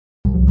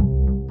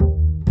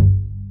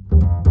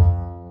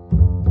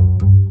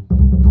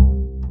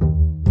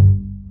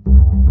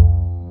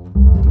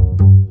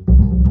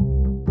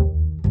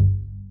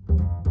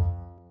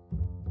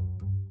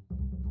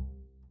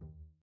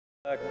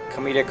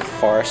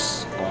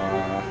farce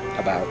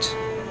about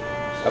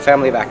a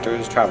family of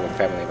actors, traveling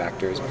family of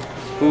actors,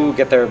 who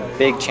get their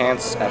big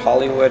chance at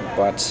Hollywood,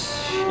 but,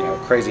 you know,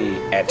 crazy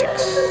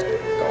antics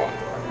go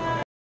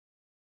on.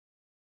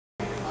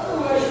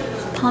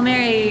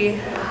 Palmieri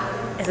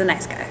is a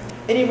nice guy.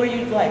 Anywhere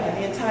you'd like in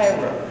the entire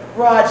world.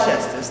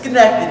 Rochester,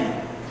 Schenectady.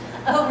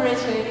 Oh,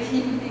 Richard,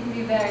 you make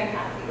me very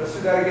happy. Let's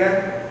do that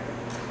again.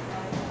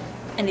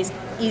 And he's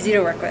easy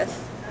to work with.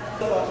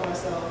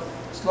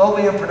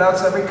 Slowly and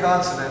pronounce every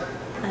consonant.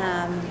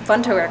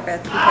 Fun to work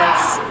with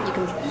because you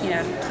can, you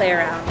know, play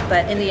around,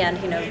 but in the end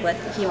he knows what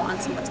he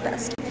wants and what's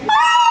best. Rosalind,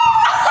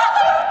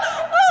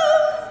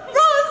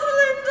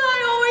 I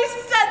always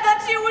said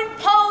that you and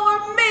Paul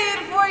were made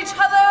for each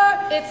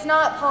other. It's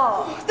not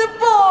Paul. The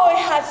boy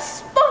has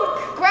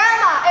spunk.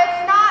 Grandma,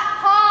 it's not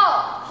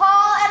Paul.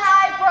 Paul and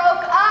I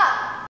broke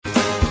up.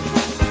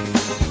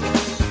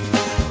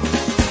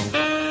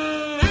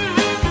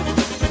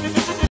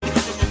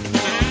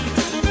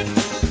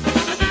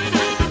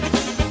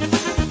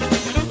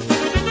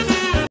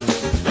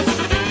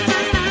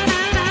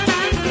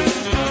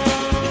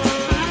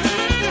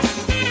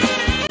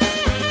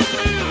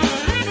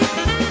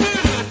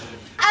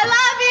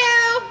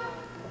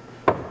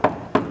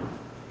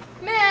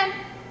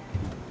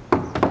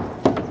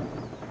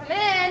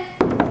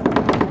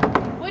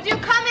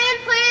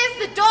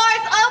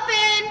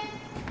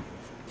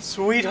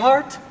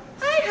 Sweetheart?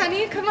 Hi,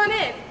 honey. Come on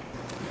in.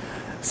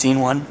 Scene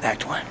 1,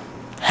 Act 1.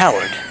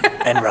 Howard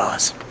and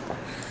Roz.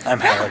 I'm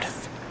Howard.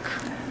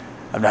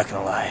 I'm not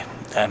gonna lie.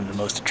 I'm the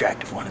most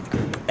attractive one in the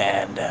group,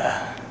 and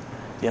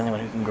the only one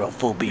who can grow a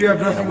full beard You have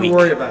in a nothing week. to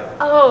worry about.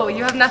 Oh,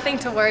 you have nothing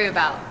to worry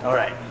about. All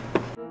right.